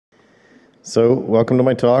So, welcome to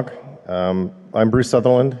my talk. I'm Bruce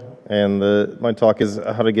Sutherland, and my talk is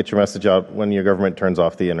how to get your message out when your government turns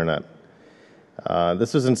off the internet.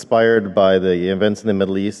 This was inspired by the events in the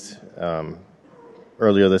Middle East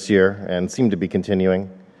earlier this year and seem to be continuing,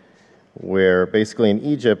 where basically in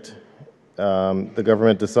Egypt, the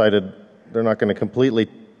government decided they're not going to completely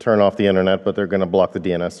turn off the internet, but they're going to block the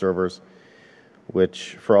DNS servers,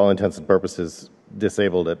 which for all intents and purposes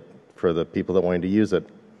disabled it for the people that wanted to use it.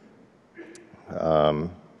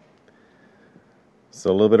 So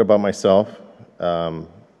a little bit about myself. Been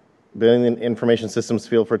in the information systems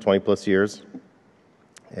field for 20 plus years,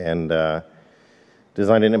 and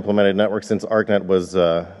designed and implemented networks since ArcNet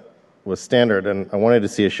was standard. And I wanted to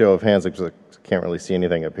see a show of hands because I can't really see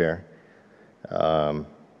anything up here.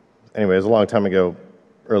 Anyway, it was a long time ago,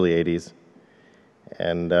 early 80s.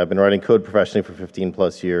 And I've been writing code professionally for 15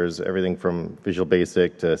 plus years, everything from Visual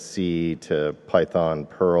Basic to C to Python,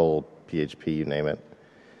 Perl, PHP, you name it.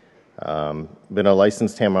 Been a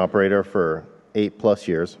licensed ham operator for 8 plus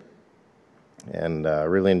years, and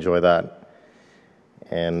really enjoy that.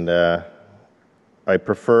 And I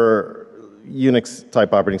prefer Unix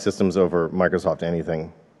type operating systems over Microsoft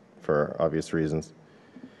anything for obvious reasons.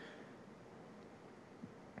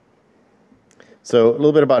 So a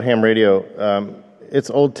little bit about ham radio. It's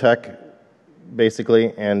old tech,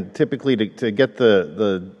 basically, and typically to get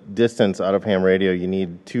the distance out of ham radio, you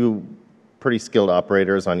need 2 pretty skilled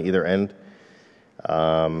operators on either end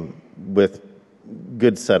with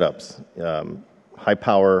good setups, high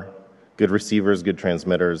power, good receivers, good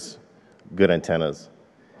transmitters, good antennas.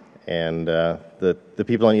 And the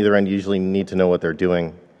people on either end usually need to know what they're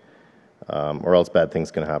doing, or else bad things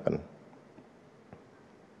can happen.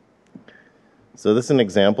 So this is an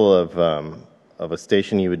example of a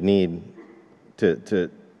station you would need to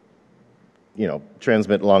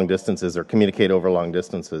transmit long distances or communicate over long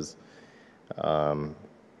distances.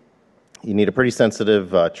 You need a pretty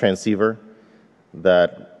sensitive transceiver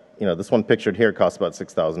that, this one pictured here costs about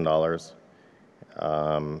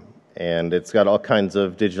 $6,000. And it's got all kinds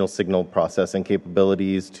of digital signal processing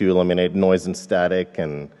capabilities to eliminate noise and static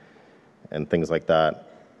and things like that.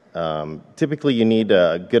 Typically, you need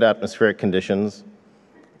good atmospheric conditions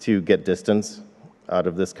to get distance out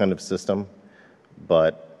of this kind of system,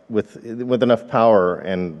 but with enough power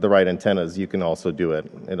and the right antennas, you can also do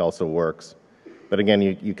it. It also works. But again,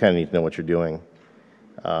 you kind of need to know what you're doing.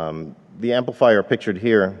 The amplifier pictured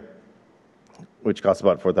here, which costs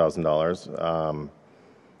about $4,000,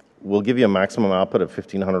 will give you a maximum output of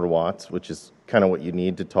 1,500 watts, which is kind of what you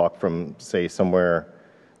need to talk from, say, somewhere,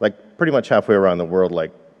 like pretty much halfway around the world,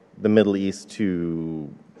 like the Middle East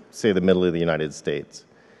to, say, the middle of the United States.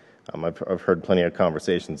 I've heard plenty of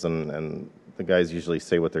conversations, and the guys usually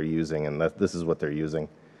say what they're using, and this is what they're using.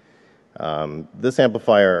 This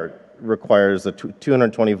amplifier requires a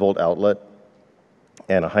 220-volt outlet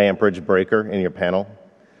and a high amperage breaker in your panel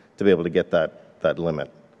to be able to get that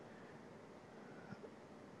limit.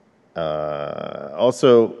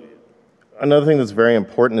 Also, another thing that's very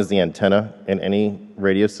important is the antenna in any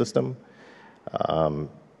radio system.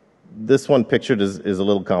 This one pictured is a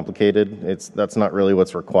little complicated. That's not really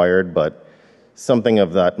what's required, but something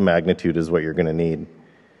of that magnitude is what you're going to need.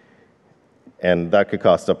 And that could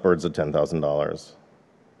cost upwards of $10,000.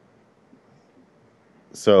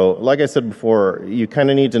 So, like I said before, you kind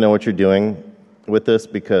of need to know what you're doing with this,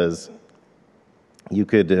 because you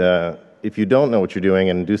could, if you don't know what you're doing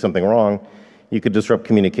and do something wrong, you could disrupt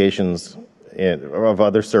communications of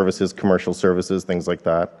other services, commercial services, things like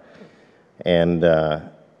that, and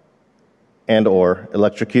or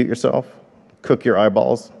electrocute yourself, cook your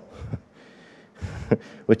eyeballs,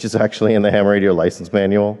 which is actually in the ham radio license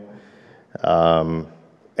manual,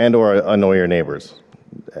 and or annoy your neighbors,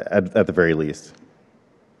 at the very least.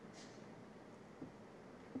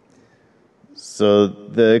 So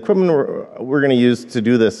the equipment we're going to use to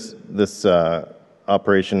do this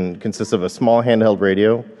operation consists of a small handheld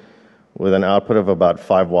radio with an output of about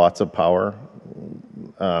 5 watts of power.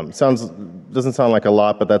 Doesn't sound like a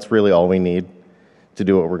lot, but that's really all we need to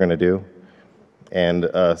do what we're going to do. And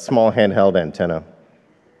a small handheld antenna.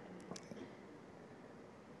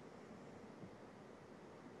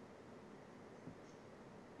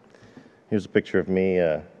 Here's a picture of me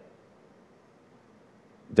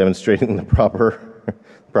demonstrating the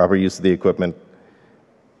proper use of the equipment.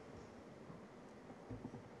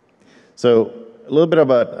 So a little bit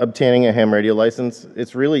about obtaining a ham radio license.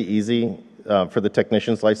 It's really easy for the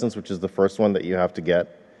technician's license, which is the first one that you have to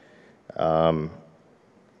get.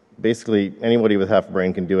 Basically, anybody with half a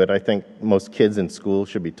brain can do it. I think most kids in school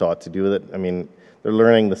should be taught to do it. I mean, they're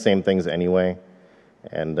learning the same things anyway,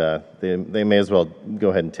 and they may as well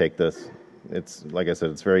go ahead and take this. It's, like I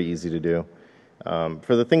said, it's very easy to do.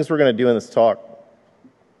 For the things we're going to do in this talk,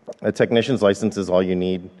 a technician's license is all you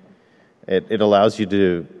need. It allows you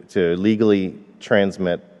to legally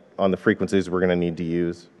transmit on the frequencies we're going to need to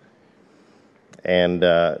use. And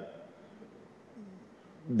the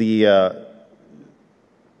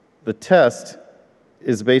test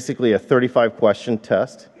is basically a 35-question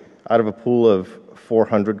test out of a pool of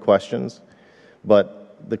 400 questions,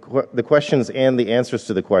 but the questions and the answers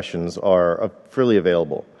to the questions are freely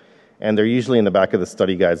available, and they're usually in the back of the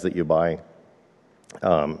study guides that you buy.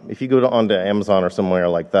 If you go onto Amazon or somewhere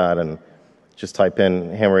like that and just type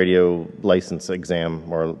in ham radio license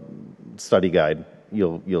exam or study guide,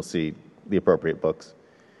 you'll see the appropriate books.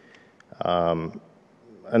 And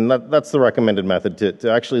that's the recommended method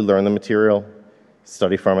to actually learn the material,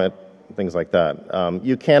 study from it, things like that.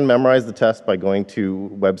 You can memorize the test by going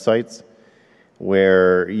to websites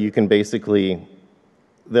where you can basically,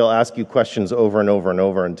 they'll ask you questions over and over and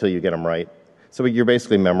over until you get them right. So you're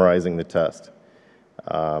basically memorizing the test.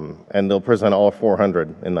 And they'll present all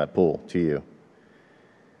 400 in that pool to you.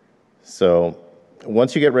 So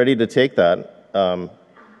once you get ready to take that,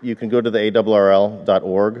 you can go to the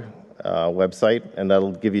ARRL.org website, and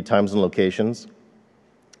that'll give you times and locations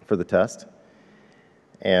for the test.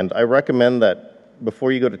 And I recommend that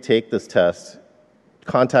before you go to take this test,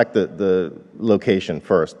 contact the location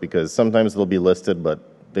first, because sometimes they'll be listed,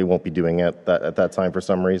 but they won't be doing it at that time for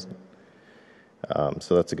some reason.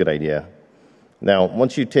 So that's a good idea. Now,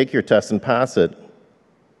 once you take your test and pass it,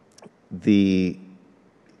 the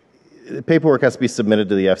paperwork has to be submitted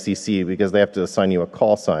to the FCC because they have to assign you a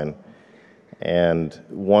call sign. And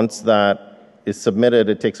once that is submitted,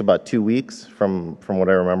 it takes about 2 weeks from what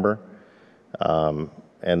I remember.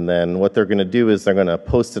 And then what they're going to do is they're going to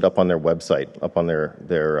post it up on their website, up on their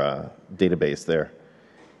database there.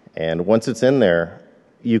 And once it's in there,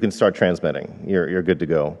 you can start transmitting. You're good to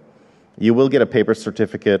go. You will get a paper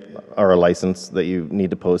certificate or a license that you need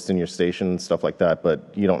to post in your station and stuff like that,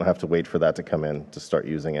 but you don't have to wait for that to come in to start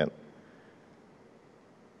using it.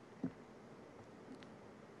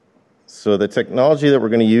 So the technology that we're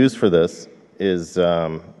going to use for this is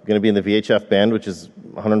going to be in the VHF band, which is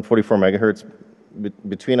 144 megahertz,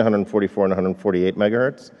 between 144 and 148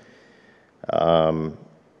 megahertz.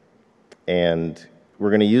 And we're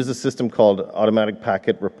going to use a system called Automatic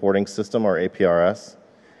Packet Reporting System, or APRS.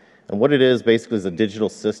 And what it is basically is a digital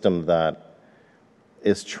system that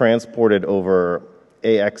is transported over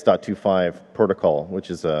AX.25 protocol, which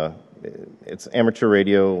is it's amateur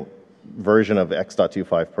radio version of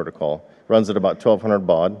X.25 protocol. Runs at about 1200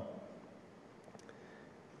 baud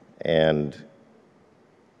and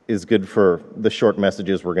is good for the short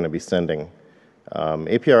messages we're going to be sending.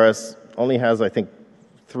 APRS only has, I think,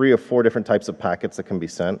 3 or 4 different types of packets that can be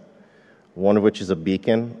sent, one of which is a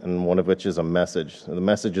beacon and one of which is a message. And the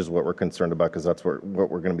message is what we're concerned about because that's what we're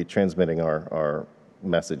going to be transmitting our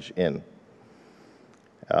message in.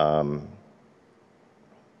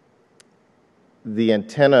 The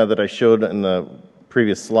antenna that I showed in the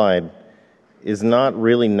previous slide is not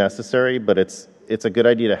really necessary, but it's a good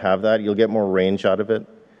idea to have that. You'll get more range out of it.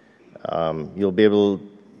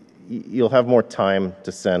 You'll have more time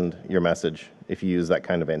to send your message if you use that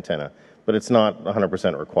kind of antenna, but it's not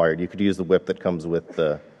 100% required. You could use the whip that comes with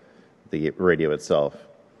the radio itself.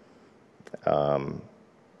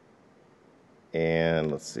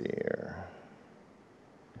 And let's see here.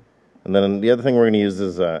 And then the other thing we're going to use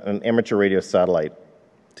is an amateur radio satellite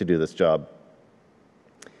to do this job.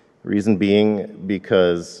 Reason being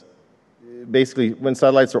because basically when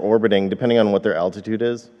satellites are orbiting, depending on what their altitude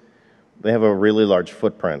is, they have a really large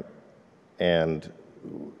footprint. And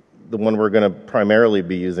the one we're going to primarily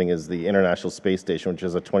be using is the International Space Station, which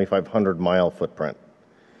is a 2,500-mile footprint.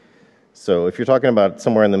 So if you're talking about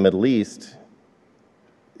somewhere in the Middle East,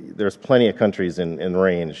 there's plenty of countries in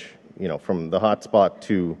range, you know, from the hotspot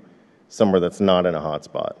to somewhere that's not in a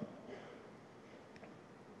hotspot.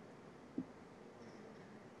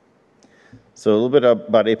 So a little bit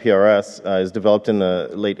about APRS. It was developed in the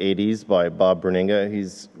late 80s by Bob Berninga. He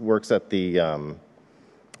works at the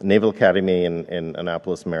Naval Academy in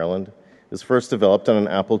Annapolis, Maryland. It was first developed on an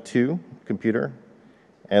Apple II computer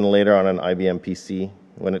and later on an IBM PC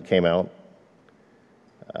when it came out.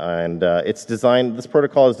 And this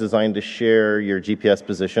protocol is designed to share your GPS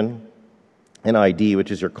position and ID,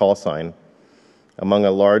 which is your call sign, among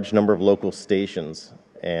a large number of local stations.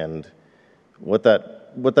 And what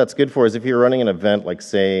that's good for is if you're running an event like,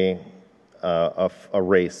 say, a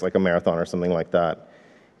race, like a marathon or something like that,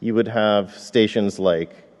 you would have stations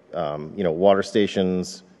like, water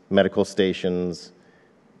stations, medical stations,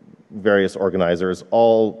 various organizers,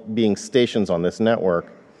 all being stations on this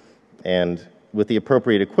network, And with the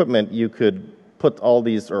appropriate equipment, you could put all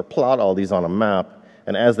these or plot all these on a map,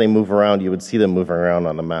 and as they move around, you would see them moving around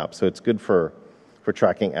on the map. So it's good for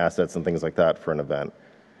tracking assets and things like that for an event.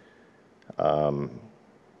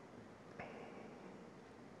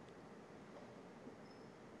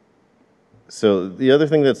 So the other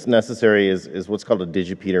thing that's necessary is what's called a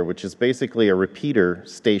digipeater, which is basically a repeater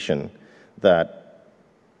station that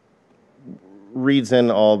reads in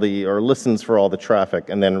all the, or listens for all the traffic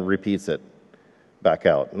and then repeats it back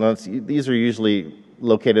out. And these are usually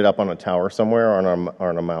located up on a tower somewhere or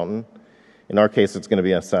on a mountain. In our case, it's going to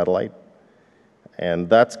be a satellite. And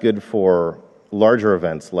that's good for larger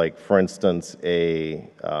events, like, for instance,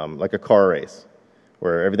 like a car race,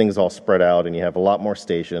 where everything's all spread out and you have a lot more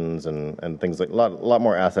stations and things like a lot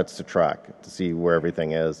more assets to track to see where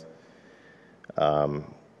everything is.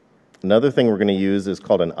 Another thing we're going to use is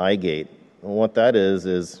called an iGate. And what that is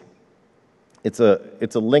it's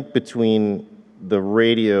a link between the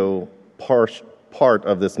radio part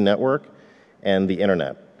of this network and the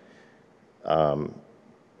internet.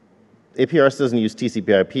 APRS doesn't use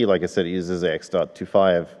TCP/IP, like I said, it uses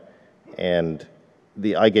AX.25, and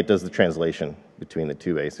the iGate does the translation between the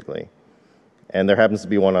two, basically. And there happens to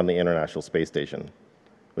be one on the International Space Station,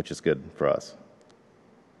 which is good for us.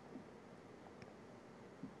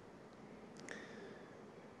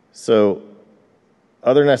 So,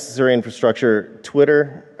 other necessary infrastructure,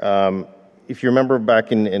 Twitter. If you remember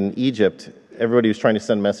back in Egypt, everybody was trying to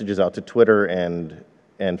send messages out to Twitter and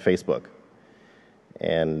Facebook.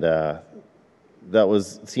 And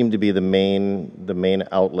that seemed to be the main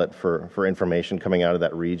outlet for information coming out of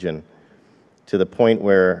that region, to the point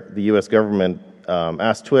where the U.S. government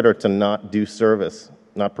asked Twitter to not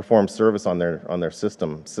perform service on their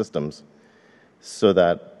systems, so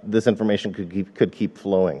that this information could keep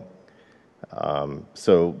flowing.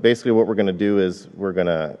 So basically, what we're going to do is we're going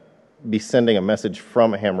to be sending a message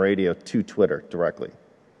from a ham radio to Twitter directly.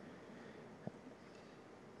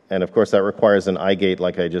 And of course, that requires an iGate,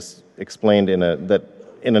 like I just explained, in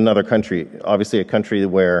another country, obviously a country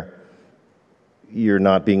where you're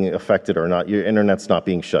not being affected or your internet's not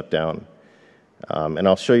being shut down. And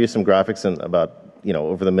I'll show you some graphics about,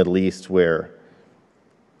 over the Middle East, where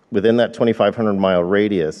within that 2,500-mile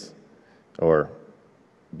radius or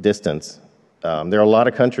distance, there are a lot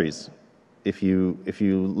of countries. If you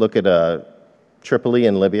look at Tripoli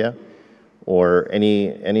in Libya, or any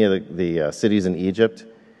of the cities in Egypt,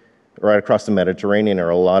 right across the Mediterranean, are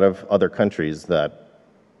a lot of other countries that,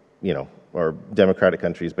 are democratic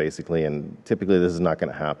countries, basically, and typically this is not going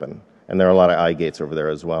to happen. And there are a lot of iGates over there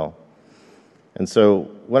as well. And so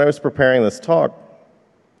when I was preparing this talk,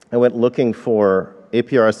 I went looking for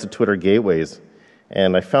APRS to Twitter gateways,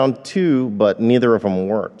 and I found two, but neither of them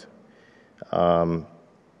worked.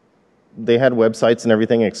 They had websites and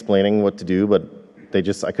everything explaining what to do, but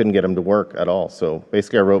I couldn't get them to work at all. So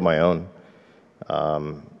basically I wrote my own.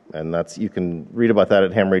 And you can read about that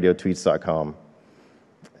at hamradiotweets.com.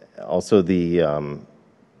 Also, the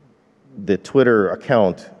Twitter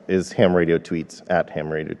account is hamradiotweets, at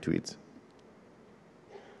hamradiotweets.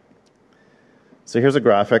 So here's a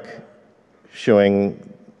graphic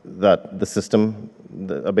showing the system,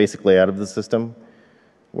 a basic layout of the system,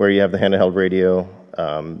 where you have the handheld radio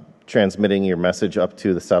transmitting your message up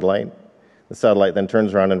to the satellite. The satellite then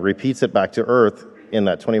turns around and repeats it back to Earth in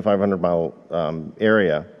that 2,500-mile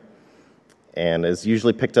area, and is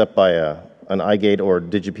usually picked up by an iGate or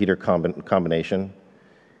digipeater combination.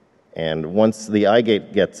 And once the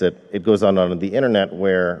iGate gets it, it goes on onto the internet,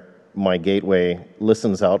 where my gateway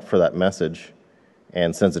listens out for that message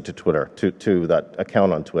and sends it to Twitter, to that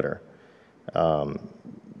account on Twitter.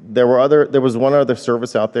 There was one other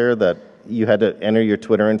service out there that you had to enter your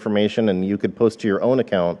Twitter information and you could post to your own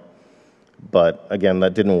account, but again,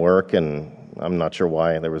 that didn't work, and I'm not sure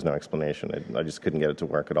why. There was no explanation. I just couldn't get it to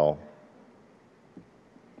work at all.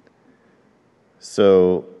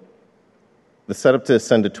 So the setup to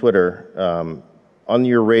send to Twitter, on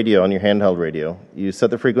your radio, on your handheld radio, you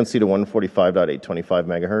set the frequency to 145.825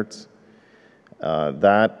 megahertz.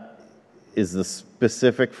 That is the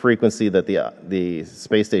specific frequency that the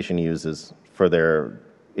space station uses for their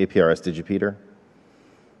APRS digipeater.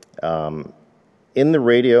 In the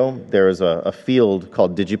radio, there is a field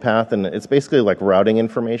called digipath, and it's basically like routing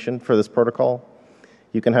information for this protocol.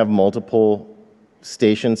 You can have multiple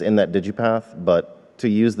stations in that digipath, but to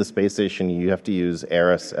use the space station, you have to use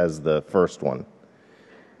ARIS as the first one.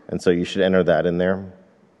 And so you should enter that in there.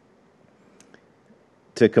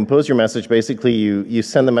 To compose your message, basically you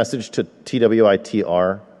send the message to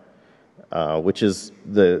TWITR, which is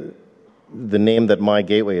the name that my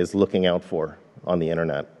gateway is looking out for on the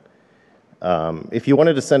internet. If you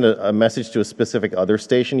wanted to send a message to a specific other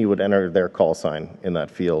station, you would enter their call sign in that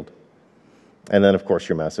field. And then, of course,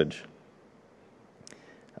 your message.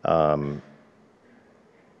 The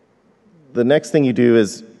next thing you do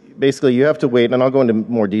is, basically, you have to wait, and I'll go into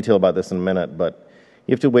more detail about this in a minute, but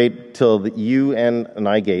you have to wait till you and an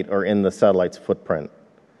iGate are in the satellite's footprint.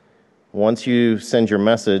 Once you send your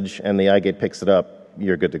message and the iGate picks it up,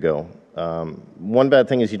 you're good to go. One bad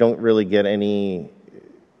thing is you don't really get any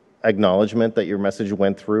acknowledgement that your message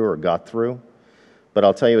went through or got through, but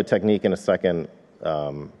I'll tell you a technique in a second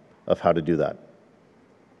of how to do that.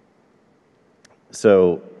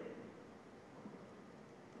 So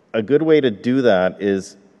a good way to do that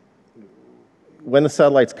is when the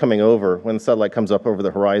satellite's coming over, when the satellite comes up over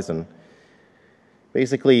the horizon,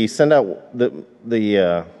 basically you send out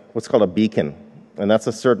the what's called a beacon, and that's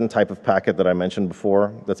a certain type of packet that I mentioned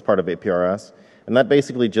before that's part of APRS, and that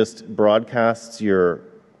basically just broadcasts your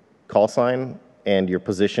call sign and your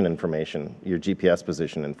position information, your GPS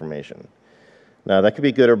position information. Now, that could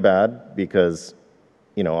be good or bad because,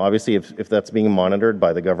 you know, obviously if that's being monitored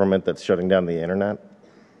by the government that's shutting down the internet,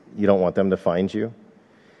 you don't want them to find you.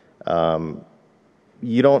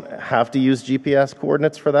 You don't have to use GPS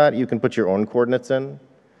coordinates for that. You can put your own coordinates in.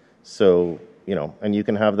 So, you know, and you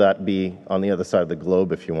can have that be on the other side of the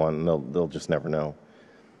globe if you want, and they'll just never know.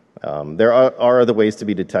 There are other ways to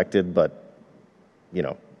be detected, but, you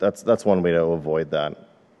know, that's one way to avoid that.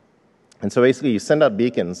 And so basically you send out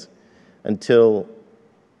beacons until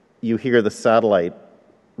you hear the satellite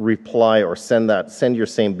reply or send your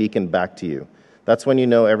same beacon back to you. That's when you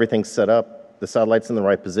know everything's set up, the satellite's in the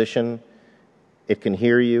right position, it can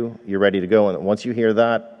hear you, you're ready to go, and once you hear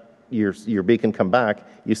that, your beacon come back,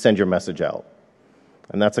 you send your message out.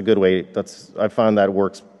 And that's a good way, I found that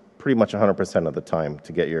works pretty much 100% of the time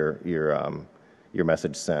to get your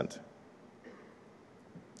message sent.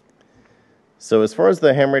 So as far as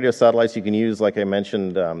the ham radio satellites you can use, like I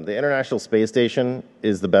mentioned, the International Space Station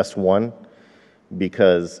is the best one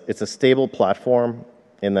because it's a stable platform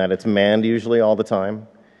in that it's manned usually all the time.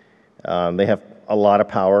 They have a lot of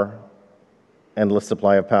power, endless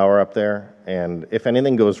supply of power up there, and if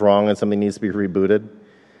anything goes wrong and something needs to be rebooted,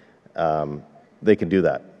 they can do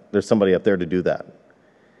that. There's somebody up there to do that.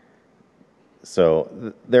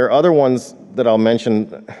 So there are other ones that I'll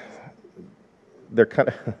mention. They're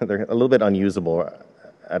a little bit unusable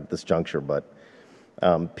at this juncture, but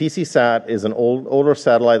PCSat is an older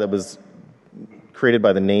satellite that was created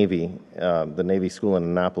by the Navy school in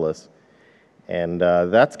Annapolis, and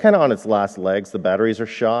that's kind of on its last legs. The batteries are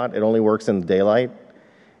shot. It only works in daylight.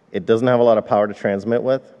 It doesn't have a lot of power to transmit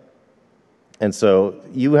with, and so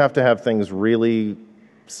you have to have things really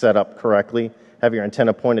set up correctly, have your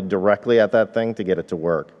antenna pointed directly at that thing to get it to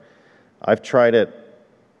work. I've tried it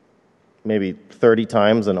maybe 30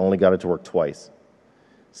 times and only got it to work twice.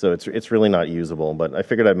 So it's really not usable, but I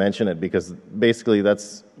figured I'd mention it because basically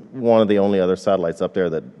that's one of the only other satellites up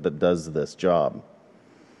there that does this job.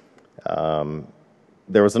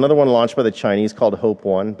 There was another one launched by the Chinese called Hope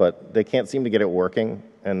 1, but they can't seem to get it working,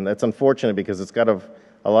 and that's unfortunate because it's got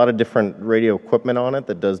a lot of different radio equipment on it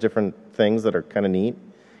that does different things that are kind of neat,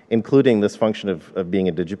 including this function of being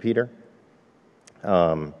a digipeater.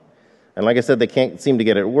 And like I said, they can't seem to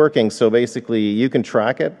get it working, so basically you can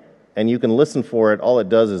track it and you can listen for it. All it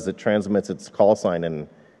does is it transmits its call sign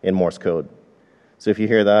in Morse code. So if you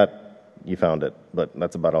hear that, you found it, but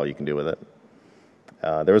that's about all you can do with it.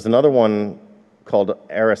 There was another one called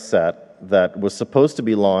Aerosat that was supposed to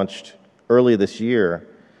be launched early this year,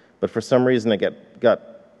 but for some reason it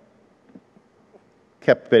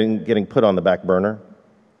kept getting put on the back burner,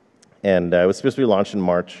 and it was supposed to be launched in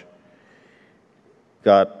March.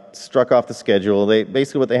 Got struck off the schedule.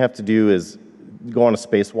 Basically what they have to do is go on a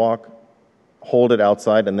spacewalk, hold it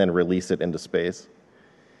outside, and then release it into space.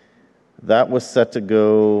 That was set to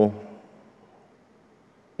go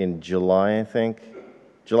in July, I think.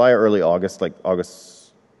 July or early August, like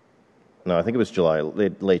August. No, I think it was July,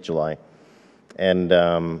 late July. And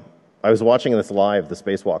I was watching this live, the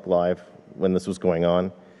spacewalk live, when this was going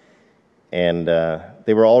on. And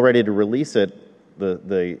they were all ready to release it.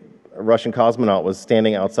 The Russian cosmonaut was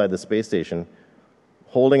standing outside the space station,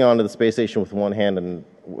 holding onto the space station with one hand and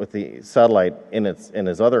with the satellite in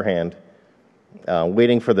his other hand,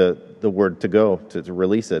 waiting for the word to go to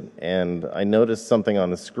release it. And I noticed something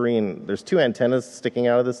on the screen. There's two antennas sticking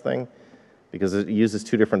out of this thing because it uses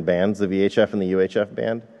two different bands, the VHF and the UHF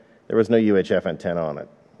band. There was no UHF antenna on it,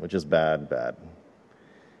 which is bad.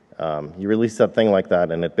 You release that thing like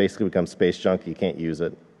that and it basically becomes space junk. You can't use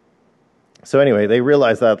it. So anyway, they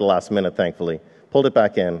realized that at the last minute, thankfully, pulled it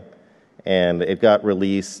back in, And it got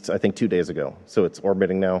released, I think, 2 days ago. So it's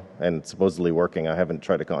orbiting now and supposedly working. I haven't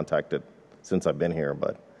tried to contact it since I've been here,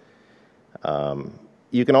 but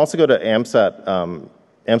you can also go to AMSAT,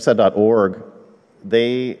 AMSAT.org.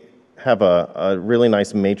 They have a really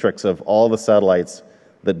nice matrix of all the satellites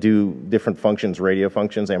that do different functions, radio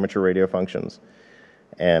functions, amateur radio functions.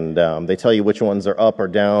 And they tell you which ones are up or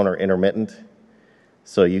down or intermittent.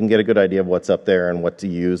 So you can get a good idea of what's up there and what to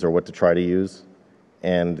use or what to try to use.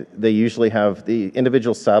 And they usually have, the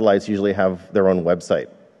individual satellites usually have their own website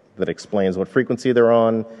that explains what frequency they're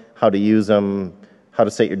on, how to use them, how to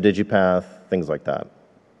set your digipath, things like that.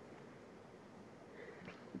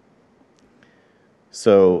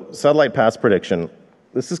 So satellite path prediction,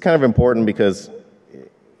 this is kind of important because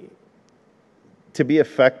to be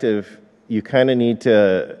effective, you kind of need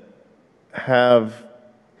to have,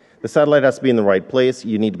 the satellite has to be in the right place,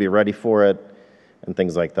 you need to be ready for it, and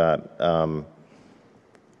things like that.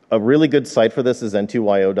 A really good site for this is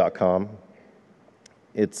n2yo.com.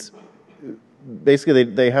 It's basically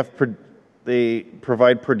they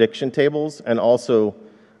provide prediction tables and also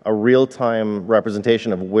a real-time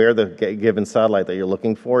representation of where the given satellite that you're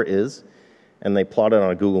looking for is, and they plot it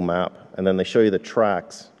on a Google map, and then they show you the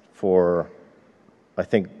tracks for, I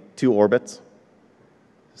think, 2 orbits.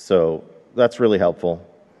 So that's really helpful.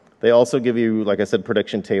 They also give you, like I said,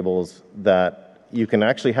 prediction tables that you can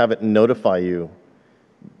actually have it notify you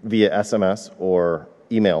via SMS or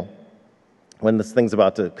email when this thing's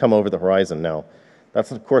about to come over the horizon. Now,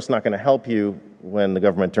 that's of course not going to help you when the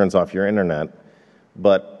government turns off your internet,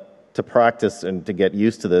 but to practice and to get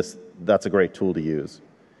used to this, that's a great tool to use.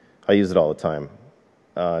 I use it all the time.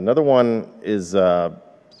 Another one is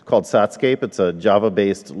called Satscape. It's a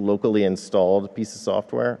Java-based, locally installed piece of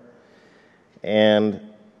software. And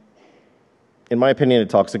in my opinion,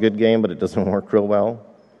 it talks a good game, but it doesn't work real well.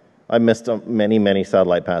 I missed many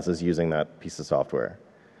satellite passes using that piece of software.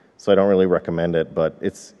 So I don't really recommend it, but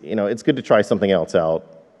it's, you know, it's good to try something else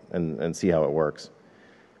out and see how it works.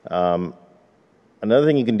 Another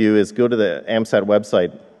thing you can do is go to the AMSAT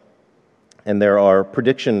website, and there are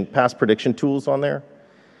past prediction tools on there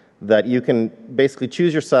that you can basically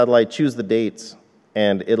choose your satellite, choose the dates,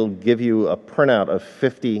 and it'll give you a printout of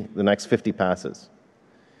the next 50 passes,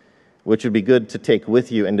 which would be good to take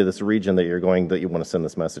with you into this region that you want to send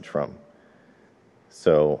this message from.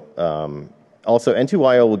 So also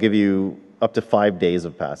N2YO will give you up to 5 days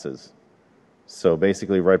of passes. So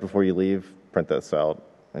basically right before you leave, print this out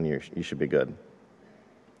and you should be good.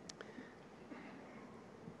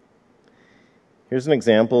 Here's an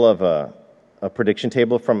example of a prediction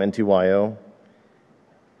table from N2YO.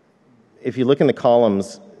 If you look in the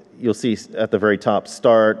columns, you'll see at the very top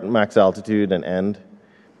start, max altitude, and end.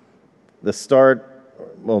 The start,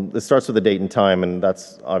 well, this starts with the date and time, and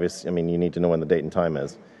that's obvious. I mean, you need to know when the date and time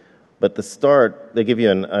is. But the start, they give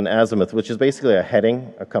you an azimuth, which is basically a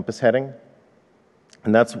heading, a compass heading.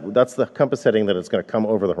 And that's the compass heading that it's going to come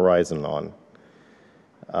over the horizon on.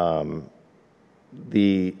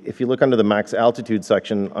 If you look under the max altitude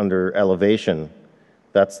section under elevation,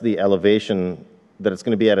 that's the elevation that it's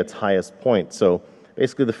going to be at its highest point. So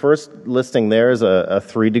basically the first listing there is a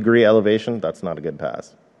 3-degree elevation. That's not a good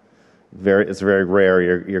pass. It's very rare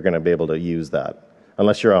you're going to be able to use that,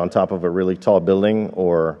 unless you're on top of a really tall building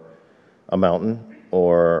or a mountain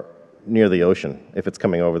or near the ocean, if it's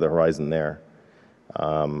coming over the horizon there.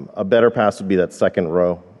 A better pass would be that second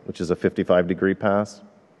row, which is a 55-degree pass.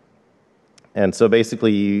 And so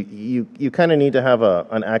basically you kind of need to have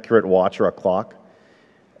an accurate watch or a clock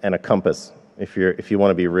and a compass if you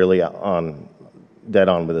want to be really dead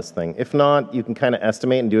on with this thing. If not, you can kind of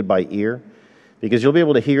estimate and do it by ear, because you'll be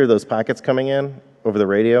able to hear those packets coming in over the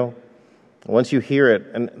radio. Once you hear it,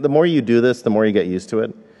 and the more you do this, the more you get used to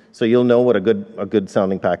it. So you'll know what a good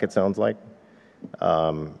sounding packet sounds like.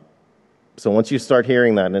 So once you start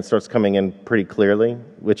hearing that and it starts coming in pretty clearly,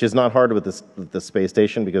 which is not hard with the space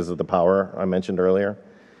station because of the power I mentioned earlier,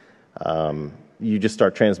 you just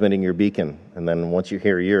start transmitting your beacon, and then once you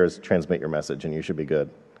hear yours, transmit your message, and you should be good.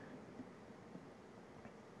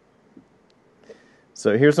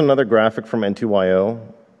 So here's another graphic from N2YO.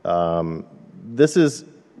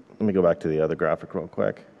 Let me go back to the other graphic real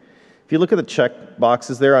quick. If you look at the check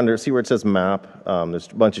boxes there see where it says map, there's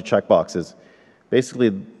a bunch of check boxes.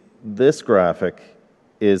 Basically, this graphic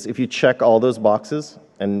is if you check all those boxes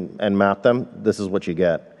and map them, this is what you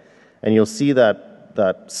get. And you'll see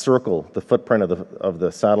that circle, the footprint of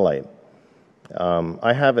the satellite.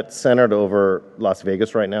 I have it centered over Las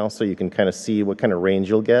Vegas right now, so you can kind of see what kind of range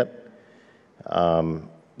you'll get.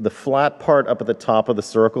 The flat part up at the top of the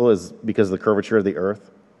circle is because of the curvature of the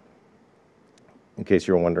Earth, in case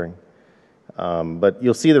you're wondering. But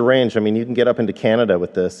you'll see the range. I mean, you can get up into Canada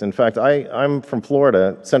with this. In fact, I'm from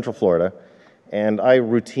Florida, Central Florida, and I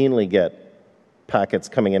routinely get packets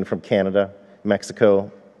coming in from Canada,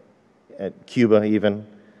 Mexico, Cuba even,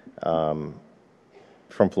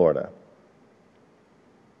 from Florida.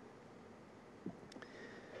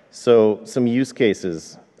 So some use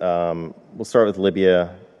cases. We'll start with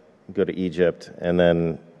Libya, go to Egypt, and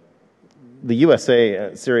then the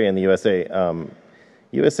USA, Syria and the USA.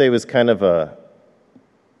 USA was kind of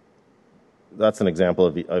that's an example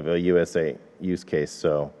of a USA use case.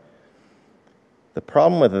 So the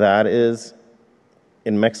problem with that is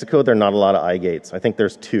in Mexico, there are not a lot of eye gates. I think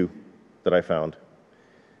there's 2 that I found.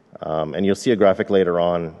 And you'll see a graphic later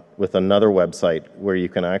on with another website where you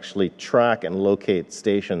can actually track and locate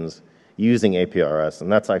stations using APRS,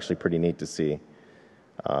 and that's actually pretty neat to see,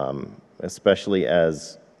 especially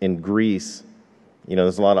as in Greece,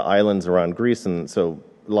 there's a lot of islands around Greece, and so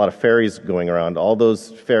a lot of ferries going around. All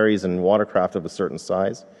those ferries and watercraft of a certain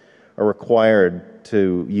size are required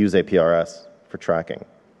to use APRS for tracking.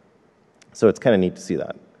 So it's kind of neat to see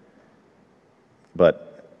that.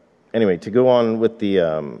 But anyway, to go on with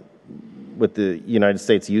the United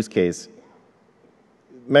States use case,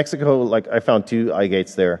 Mexico, like I found 2 eye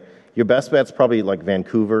gates there. Your best bet's probably like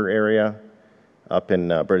Vancouver area up in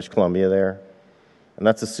British Columbia there. And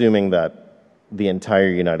that's assuming that the entire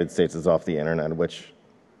United States is off the internet, which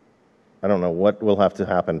I don't know what will have to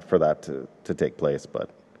happen for that to take place, but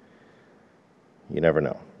you never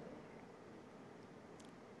know.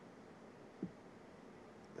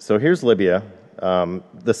 So here's Libya.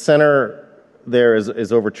 The center there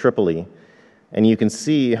is over Tripoli, and you can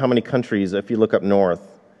see how many countries, if you look up north,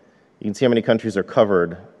 you can see how many countries are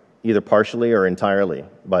covered either partially or entirely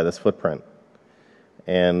by this footprint.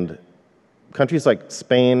 And countries like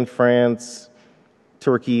Spain, France,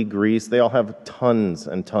 Turkey, Greece, they all have tons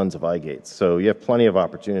and tons of eye gates. So you have plenty of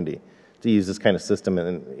opportunity to use this kind of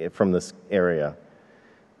system from this area.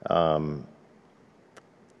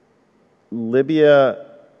 Libya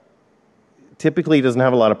typically doesn't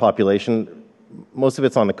have a lot of population. Most of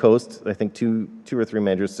it's on the coast, I think two or three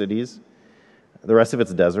major cities. The rest of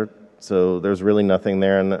it's desert, so there's really nothing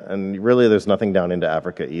there, and really there's nothing down into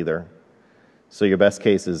Africa either. So your best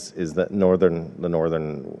case is the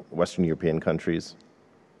northern Western European countries.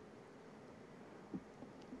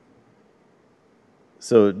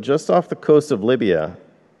 So just off the coast of Libya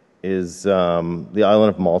is the island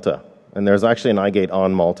of Malta, and there's actually an eye gate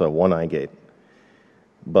on Malta, one eye gate.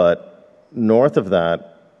 But north of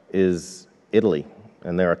that is Italy,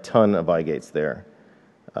 and there are a ton of eye gates there.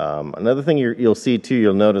 Another thing you'll see too,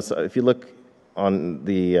 you'll notice, if you look on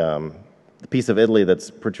the piece of Italy that's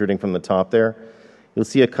protruding from the top there, you'll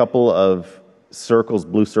see a couple of circles,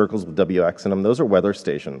 blue circles with WX in them. Those are weather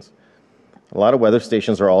stations. A lot of weather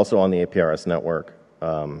stations are also on the APRS network,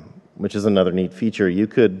 which is another neat feature. You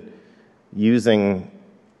could, using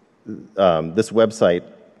this website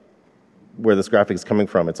where this graphic is coming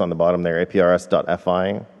from, it's on the bottom there,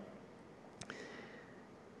 aprs.fi.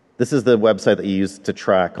 This is the website that you use to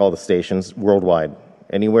track all the stations worldwide.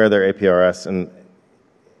 Anywhere there are APRS and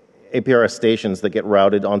APRS stations that get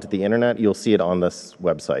routed onto the internet, you'll see it on this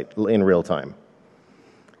website in real time.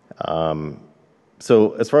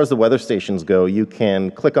 So as far as the weather stations go, you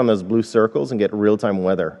can click on those blue circles and get real-time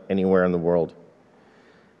weather anywhere in the world.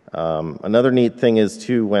 Another neat thing is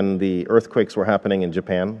too, when the earthquakes were happening in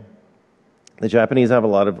Japan, the Japanese have a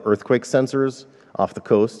lot of earthquake sensors off the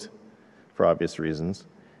coast for obvious reasons.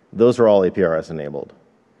 Those are all APRS enabled.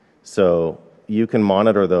 So you can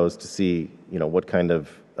monitor those to see, what kind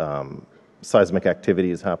of seismic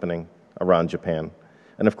activity is happening around Japan.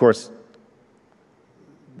 And of course,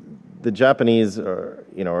 the Japanese are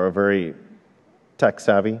very tech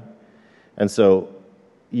savvy. And so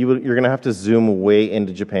you're going to have to zoom way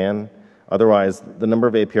into Japan. Otherwise, the number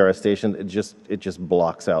of APRS stations, it just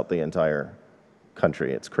blocks out the entire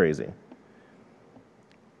country. It's crazy.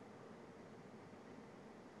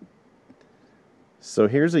 So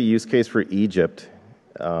here's a use case for Egypt.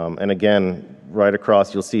 And again, right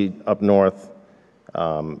across, you'll see up north,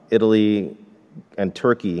 Italy and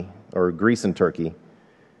Turkey, or Greece and Turkey,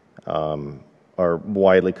 are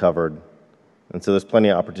widely covered. And so there's plenty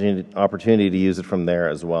of opportunity to use it from there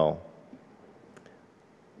as well.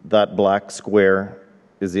 That black square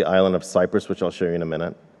is the island of Cyprus, which I'll show you in a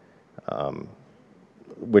minute,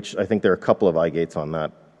 which I think there are a couple of eye gates on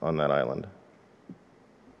that island.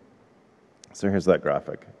 So here's that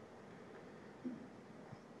graphic.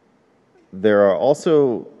 You'll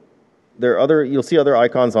see other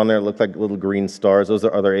icons on there that look like little green stars. Those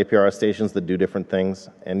are other APRS stations that do different things.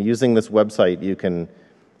 And using this website, you can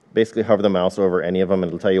basically hover the mouse over any of them and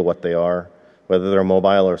it'll tell you what they are. whether they're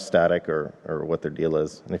mobile or static or what their deal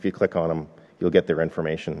is. And if you click on them, you'll get their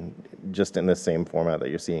information just in the same format that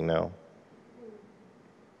you're seeing now.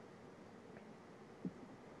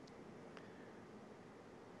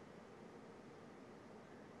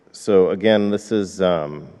 So again, this is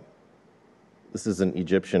an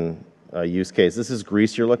Egyptian use case. This is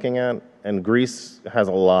Greece you're looking at, and Greece has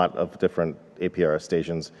a lot of different APRS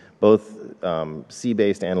stations, both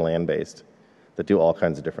sea-based and land-based, that do all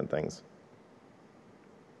kinds of different things.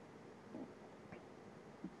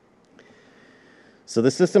 So the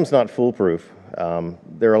system's not foolproof.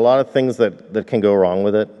 There are a lot of things that can go wrong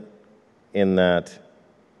with it, in that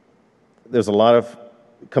there's a lot of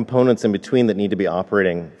components in between that need to be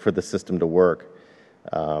operating for the system to work.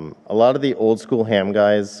 A lot of the old school ham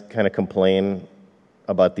guys kind of complain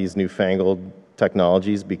about these newfangled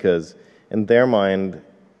technologies because in their mind,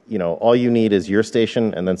 all you need is your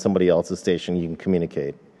station and then somebody else's station you can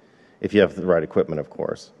communicate, if you have the right equipment, of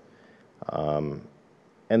course. And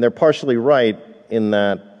they're partially right in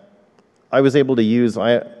that I was able to use,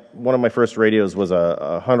 one of my first radios was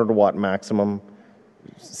a 100-watt maximum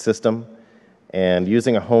system. And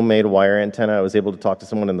using a homemade wire antenna, I was able to talk to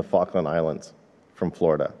someone in the Falkland Islands from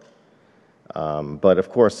Florida. But of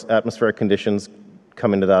course, atmospheric conditions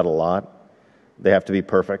come into that a lot. They have to be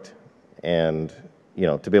perfect, and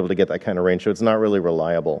to be able to get that kind of range, so it's not really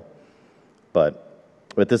reliable. But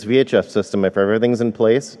with this VHF system, if everything's in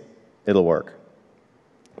place, it'll work.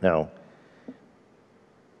 Now,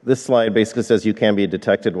 this slide basically says you can be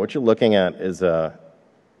detected. What you're looking at is an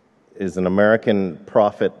American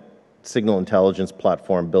Prophet signal intelligence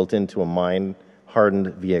platform built into a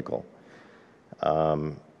mine-hardened vehicle.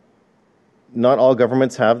 Not all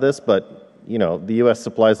governments have this, but the U.S.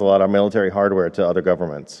 supplies a lot of military hardware to other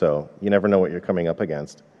governments, so you never know what you're coming up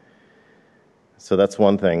against. So that's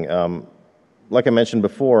one thing. Like I mentioned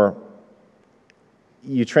before,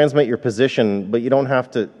 you transmit your position, but you don't have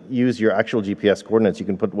to use your actual GPS coordinates. You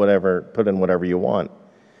can put in whatever you want.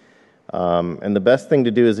 And the best thing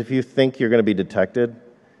to do is if you think you're going to be detected,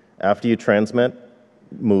 after you transmit,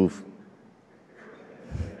 move.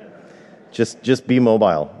 Just be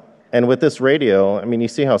mobile. And with this radio, you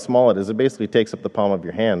see how small it is. It basically takes up the palm of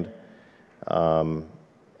your hand.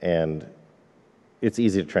 And it's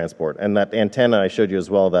easy to transport. And that antenna I showed you as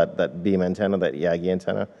well, that beam antenna, that Yagi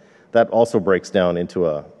antenna, that also breaks down into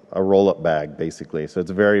a roll-up bag, basically. So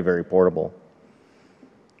it's very, very portable.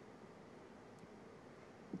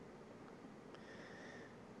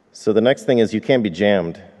 So the next thing is you can be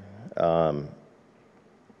jammed.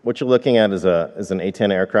 What you're looking at is an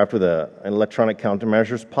A-10 aircraft with an electronic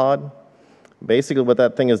countermeasures pod. Basically what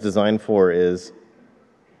that thing is designed for is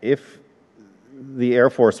if the Air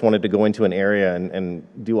Force wanted to go into an area and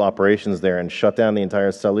do operations there and shut down the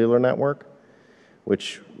entire cellular network,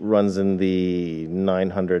 which runs in the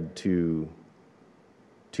 900 megahertz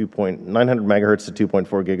to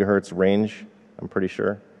 2.4 gigahertz range, I'm pretty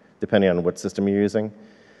sure, depending on what system you're using.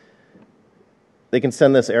 They can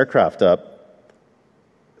send this aircraft up,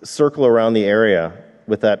 circle around the area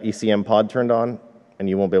with that ECM pod turned on, and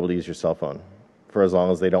you won't be able to use your cell phone for as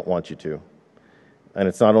long as they don't want you to. And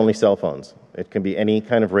it's not only cell phones. It can be any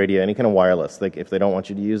kind of radio, any kind of wireless. If they don't want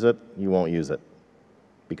you to use it, you won't use it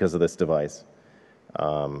because of this device.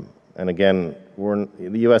 And again,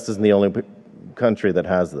 the U.S. isn't the only country that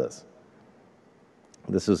has this.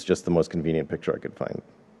 This is just the most convenient picture I could find.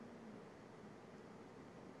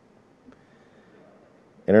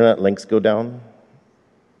 Internet links go down.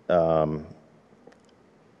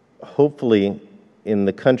 Hopefully, in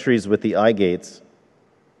the countries with the I-gates,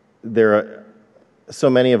 there are so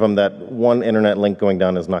many of them that one internet link going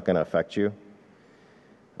down is not going to affect you.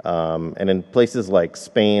 And in places like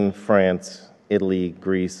Spain, France, Italy,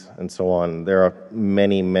 Greece, and so on, there are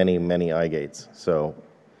many, many, many I-gates. So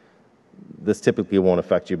this typically won't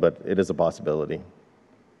affect you, but it is a possibility.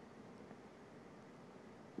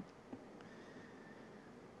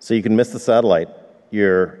 So you can miss the satellite.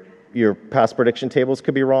 Your past prediction tables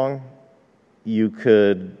could be wrong. You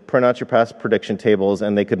could print out your past prediction tables,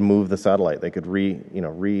 and they could move the satellite. They could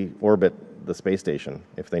re-orbit the space station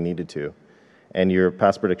if they needed to, and your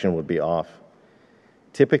past prediction would be off.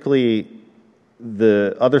 Typically,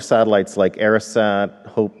 the other satellites like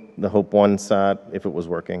Aerosat, the Hope 1 sat, if it was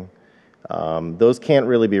working, those can't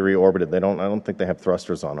really be reorbited. I don't think they have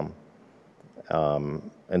thrusters on them.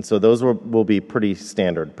 And so those will be pretty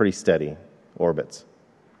standard, pretty steady orbits.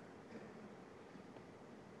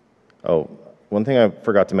 Oh, one thing I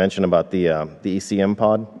forgot to mention about the ECM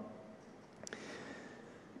pod.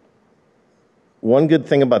 One good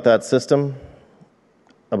thing about that system,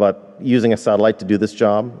 about using a satellite to do this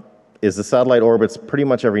job, is the satellite orbits pretty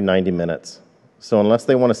much every 90 minutes. So unless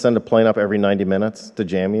they want to send a plane up every 90 minutes to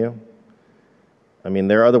jam you, I mean,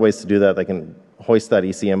 there are other ways to do that. They can hoist that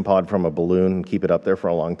ECM pod from a balloon and keep it up there for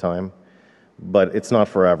a long time. But it's not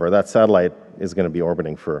forever. That satellite is going to be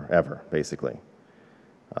orbiting forever, basically.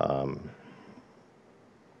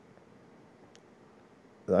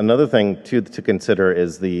 Another thing to consider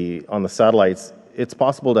is on the satellites, it's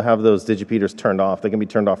possible to have those digipeaters turned off. They can be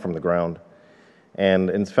turned off from the ground. And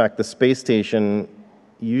in fact, the space station,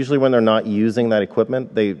 usually when they're not using that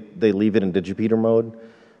equipment, they leave it in digipeater mode.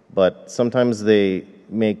 But sometimes they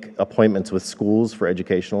make appointments with schools for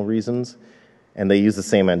educational reasons, and they use the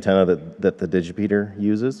same antenna that the digipeater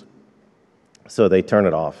uses. So they turn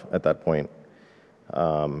it off at that point.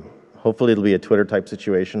 Hopefully it'll be a Twitter-type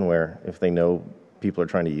situation where if they know people are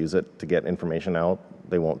trying to use it to get information out,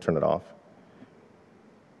 they won't turn it off.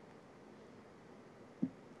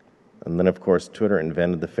 And then, of course, Twitter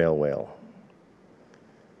invented the fail whale.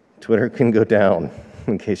 Twitter can go down,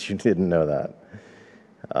 in case you didn't know that.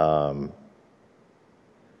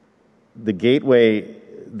 The gateway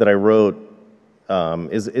that I wrote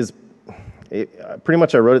pretty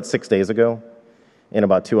much I wrote it 6 days ago in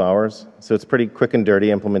about 2 hours. So it's pretty quick and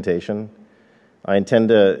dirty implementation. I intend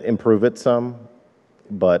to improve it some,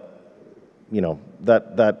 but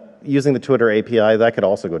that using the Twitter API, that could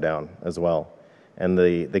also go down as well. And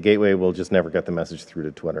the gateway will just never get the message through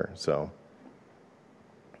to Twitter. So,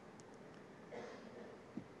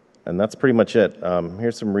 and that's pretty much it.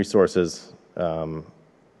 Here's some resources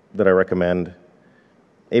that I recommend.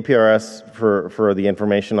 APRS for the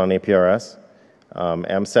information on APRS,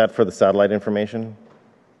 AMSAT for the satellite information,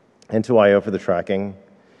 N2IO for the tracking.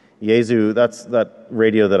 Yaesu, that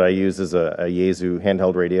radio that I use is a Yaesu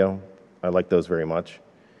handheld radio. I like those very much.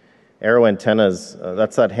 Aero antennas,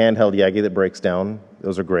 that's that handheld Yagi that breaks down.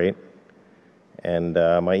 Those are great. And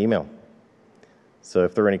my email. So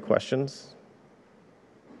if there are any questions.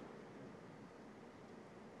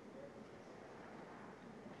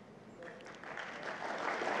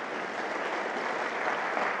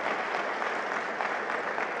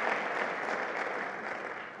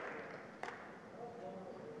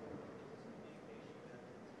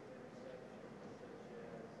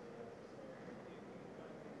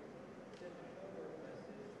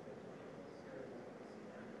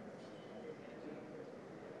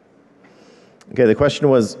 Okay, the question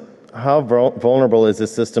was, how vulnerable is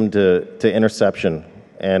this system to interception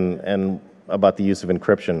and about the use of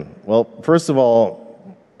encryption? Well, first of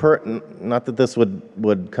all, not that this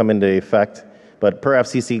would come into effect, but per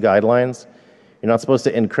FCC guidelines, you're not supposed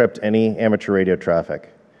to encrypt any amateur radio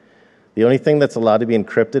traffic. The only thing that's allowed to be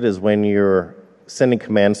encrypted is when you're sending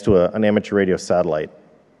commands to an amateur radio satellite.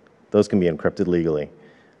 Those can be encrypted legally.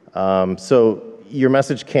 So your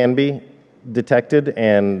message can be detected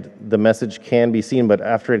and the message can be seen, but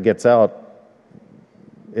after it gets out,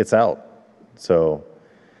 it's out. So,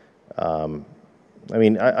 I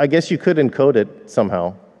mean, I guess you could encode it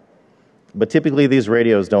somehow, but typically these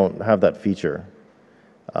radios don't have that feature.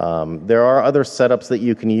 There are other setups that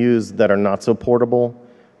you can use that are not so portable,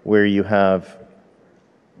 where you have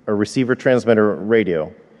a receiver transmitter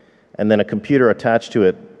radio and then a computer attached to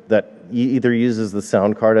it that either uses the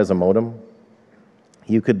sound card as a modem.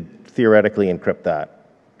 You could theoretically encrypt that.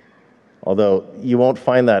 Although you won't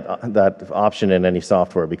find that option in any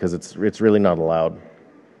software because it's really not allowed.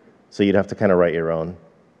 So you'd have to kind of write your own.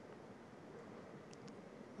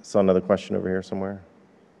 Saw another question over here somewhere.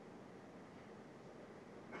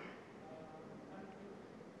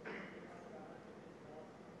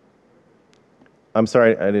 I'm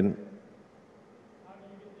sorry, I didn't.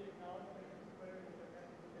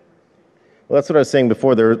 Well, that's what I was saying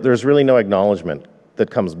before. There's really no acknowledgement that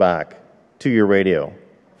comes back to your radio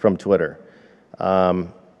from Twitter.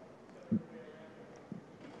 Well,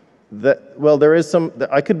 there is some.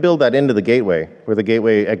 I could build that into the gateway, where the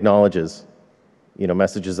gateway acknowledges,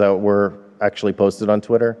 messages that were actually posted on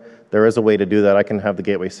Twitter. There is a way to do that. I can have the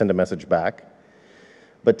gateway send a message back.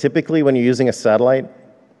 But typically, when you're using a satellite,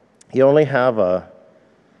 you only have a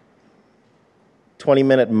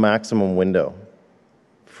 20-minute maximum window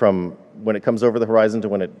from when it comes over the horizon to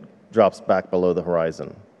when it drops back below the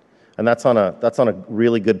horizon. And that's on a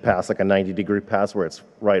really good pass, like a 90-degree pass where it's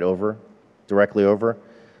right over, directly over,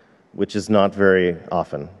 which is not very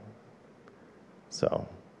often. So,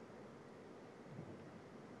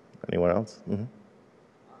 anyone else? Mm-hmm.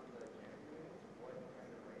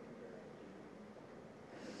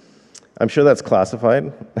 I'm sure that's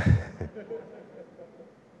classified.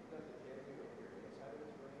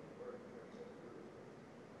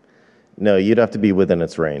 No, you'd have to be within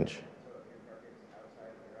its range.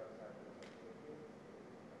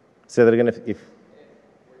 Say that again. If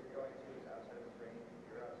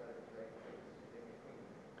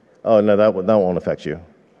Oh no, that won't affect you.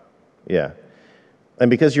 Yeah, and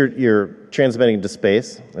because you're transmitting to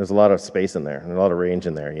space, there's a lot of space in there and a lot of range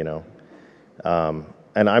in there, you know.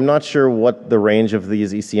 And I'm not sure what the range of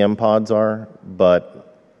these ECM pods are,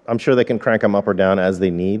 but I'm sure they can crank them up or down as they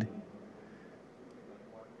need.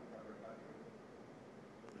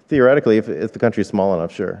 Theoretically, if the country's small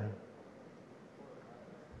enough, sure.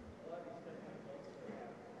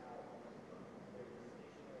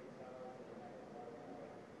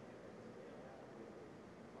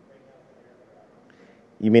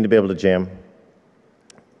 You mean to be able to jam?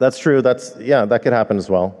 That's true. Yeah, that could happen as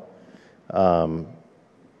well.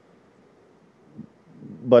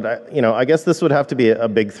 But I guess this would have to be a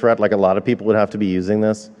big threat. Like a lot of people would have to be using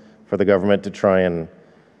this for the government to try and,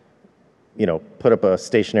 put up a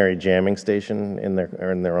stationary jamming station in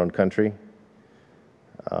their own country.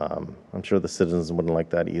 I'm sure the citizens wouldn't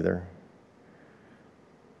like that either.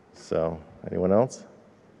 So, anyone else?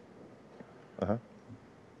 Uh-huh.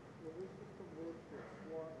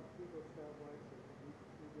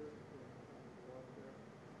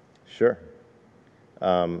 Sure.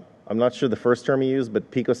 I'm not sure the first term you used, but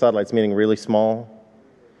picosatellites meaning really small.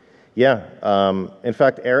 Yeah. In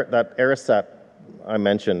fact, that Aerosat I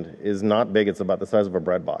mentioned is not big. It's about the size of a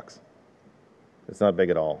bread box. It's not big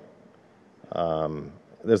at all.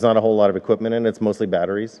 There's not a whole lot of equipment in it. It's mostly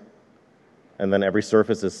batteries. And then every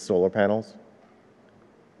surface is solar panels.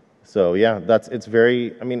 So yeah, it's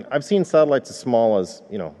very, I've seen satellites as small as,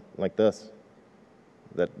 like this,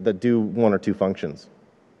 that do one or two functions.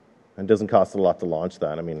 And it doesn't cost a lot to launch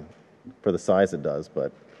that. For the size it does,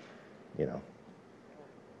 but, Mm-hmm.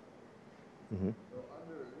 So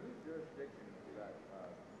under whose jurisdiction is that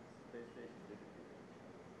space station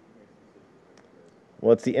situated?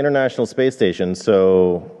 Well, it's the International Space Station,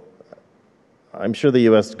 so I'm sure the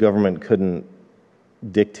U.S. government couldn't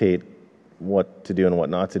dictate what to do and what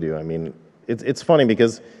not to do. It's funny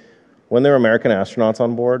because when there were American astronauts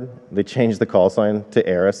on board, they changed the call sign to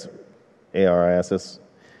ARIS, A-R-I-S-S,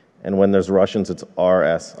 and when there's Russians, it's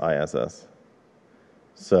R-S-I-S-S.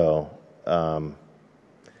 So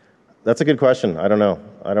that's a good question. I don't know.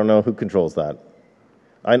 I don't know who controls that.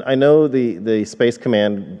 I know the Space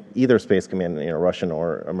Command, either Space Command, Russian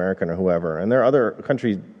or American or whoever, and there are other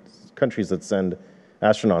countries that send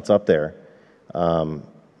astronauts up there.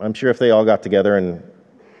 I'm sure if they all got together and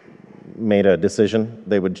made a decision,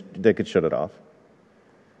 they could shut it off.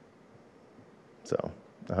 So,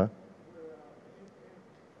 uh-huh.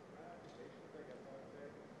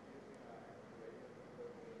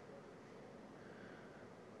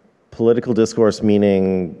 Political discourse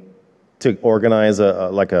meaning to organize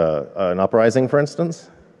an uprising, for instance?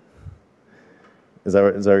 Is that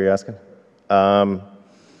what you're asking?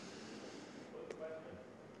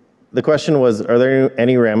 The question was, are there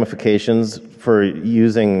any ramifications for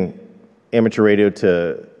using amateur radio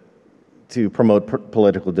to promote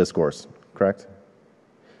political discourse, correct?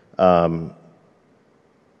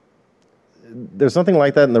 There's something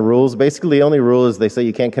like that in the rules. Basically, the only rule is they say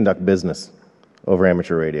you can't conduct business over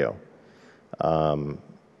amateur radio. And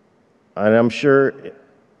I'm sure,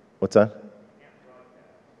 what's that?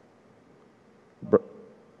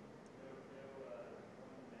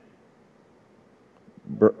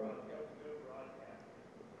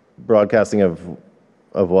 Broadcasting of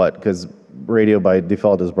what? Because radio by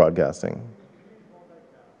default is broadcasting.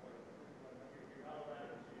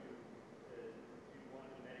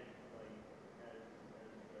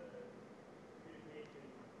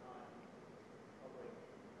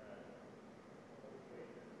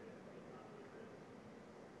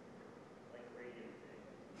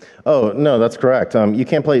 Oh, no, that's correct. You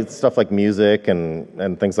can't play stuff like music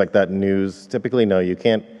and things like that, news. Typically, no, you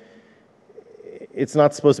can't. It's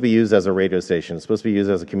not supposed to be used as a radio station. It's supposed to be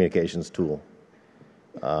used as a communications tool.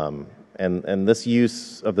 And this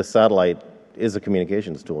use of the satellite is a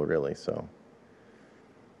communications tool, really, so.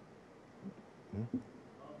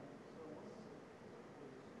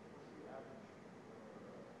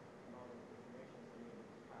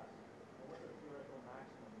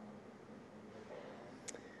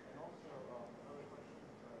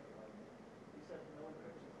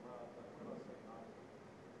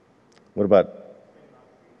 What about?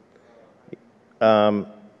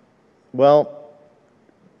 Well,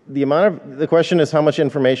 the question is how much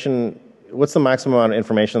information, what's the maximum amount of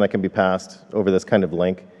information that can be passed over this kind of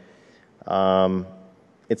link?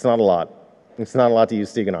 It's not a lot. It's not a lot to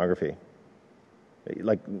use steganography.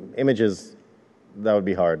 Like images, that would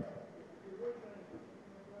be hard.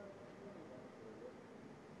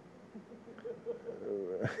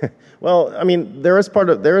 Well, there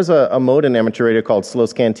is a mode in amateur radio called slow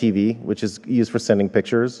scan TV, which is used for sending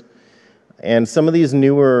pictures. And some of these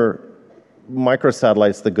newer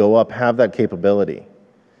microsatellites that go up have that capability.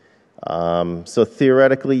 So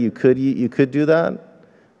theoretically, you could do that,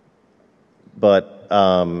 but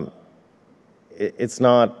it's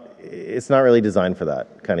not really designed for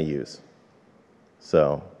that kind of use.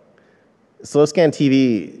 So slow scan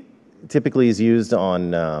TV typically is used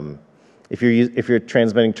on if you're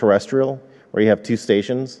transmitting terrestrial, where you have two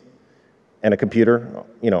stations and a computer,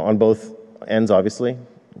 on both ends, obviously,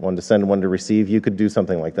 one to send, one to receive. You could do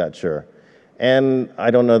something like that, sure. And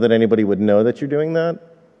I don't know that anybody would know that you're doing that.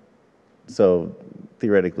 So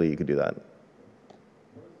theoretically, you could do that.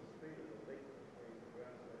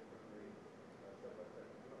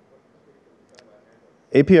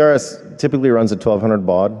 APRS typically runs at 1200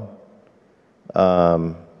 baud.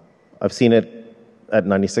 I've seen it at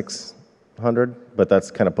 9600, but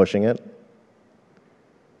that's kind of pushing it.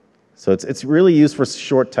 So it's really used for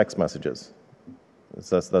short text messages.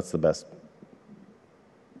 So that's the best.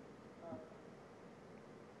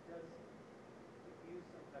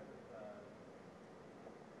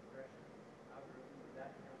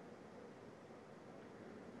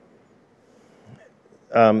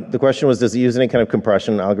 The question was, does it use any kind of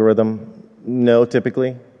compression algorithm? No,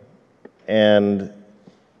 typically. And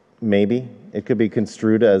maybe. It could be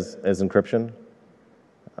construed as encryption.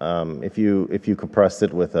 If you compress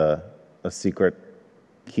it with a secret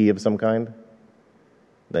key of some kind,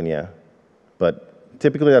 then yeah. But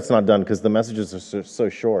typically that's not done because the messages are so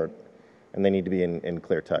short and they need to be in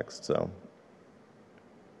clear text, so.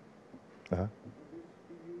 Uh-huh.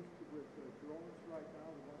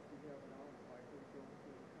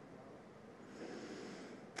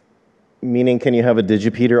 Meaning, can you have a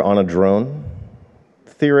digipeater on a drone?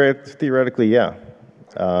 Theoretically, yeah.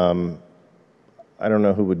 I don't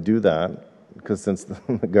know who would do that, because since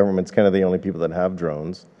the government's kind of the only people that have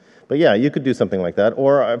drones. But yeah, you could do something like that.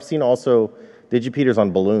 Or I've seen also digipeaters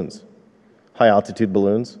on balloons, high-altitude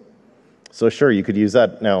balloons. So sure, you could use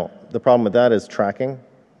that. Now, the problem with that is tracking.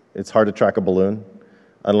 It's hard to track a balloon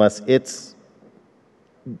unless it's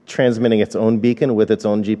transmitting its own beacon with its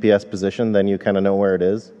own GPS position, then you kind of know where it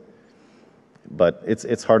is. But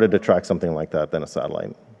it's harder to track something like that than a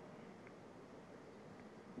satellite.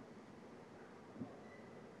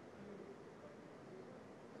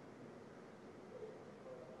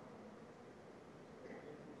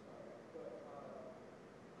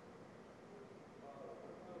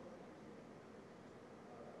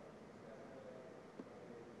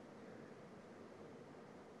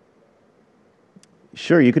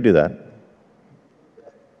 Sure, you could do that.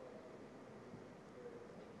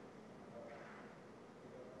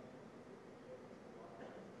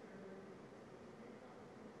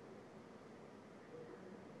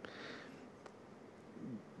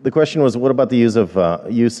 The question was, what about the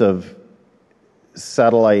use of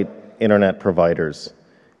satellite internet providers?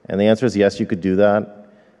 And the answer is yes, you could do that,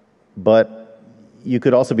 but you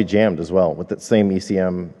could also be jammed as well with the same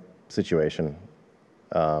ECM situation.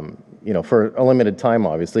 For a limited time,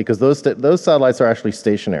 obviously, because those satellites are actually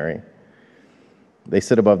stationary. They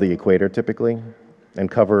sit above the equator typically and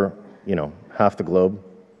cover, half the globe.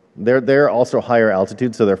 They're also higher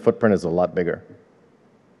altitude, so their footprint is a lot bigger.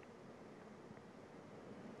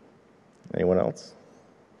 Anyone else?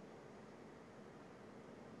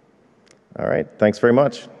 All right, thanks very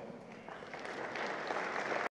much.